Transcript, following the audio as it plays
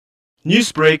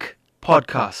Newsbreak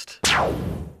Podcast.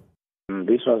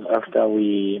 This was after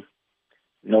we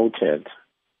noted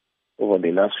over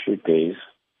the last few days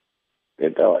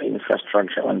that our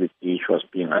infrastructure on the beach was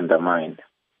being undermined.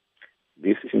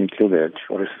 This included,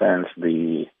 for instance,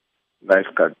 the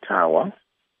lifeguard tower,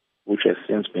 which has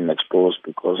since been exposed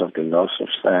because of the loss of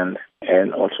sand,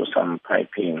 and also some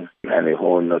piping and a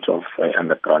whole lot of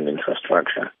underground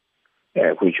infrastructure,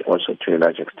 which also to a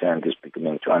large extent is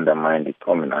beginning to undermine the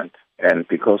promenade. And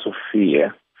because of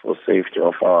fear for safety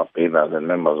of our bathers and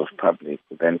members of public,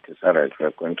 we then decided we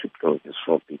are going to close these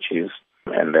 4 beaches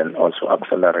and then also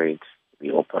accelerate the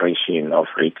operation of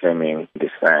reclaiming the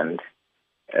sand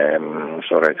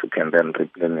so that we can then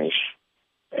replenish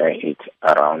it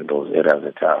around those areas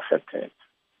that are affected.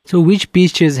 So which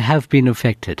beaches have been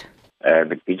affected?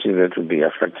 The beaches that will be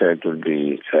affected will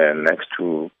be next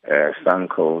to Sun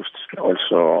Coast,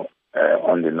 also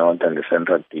on the north and the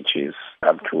central beaches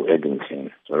up to Eddington.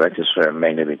 So that is where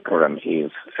mainly the problem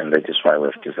is, and that is why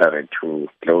we've decided to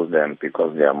close them,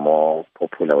 because they are more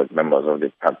popular with members of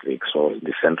the public. So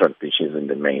the central beaches in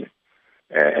the main,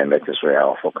 and that is where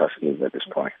our focus is at this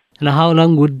point. And how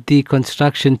long would the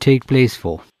construction take place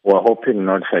for? We're hoping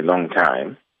not for a long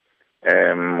time.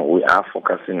 We are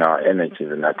focusing our energies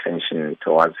and attention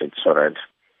towards it so that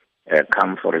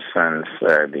come, for instance,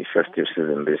 the festive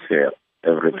season this year,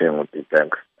 everything will be back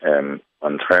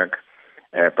on track.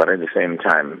 But at the same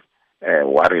time,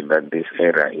 worried that this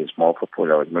area is more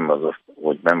popular with members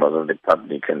of the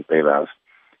public and bathers,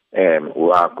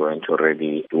 we are going to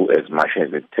really do as much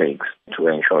as it takes to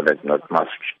ensure that not much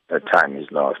time is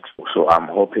lost. So I'm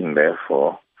hoping,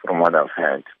 therefore, from what I've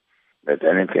heard, that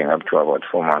anything up to about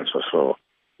 4 months or so,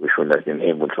 we should have been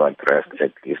able to address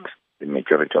at least the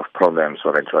majority of problems,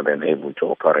 so that we're then able to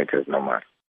operate as normal.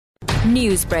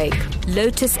 Newsbreak,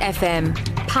 Lotus FM,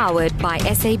 powered by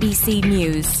SABC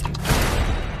News.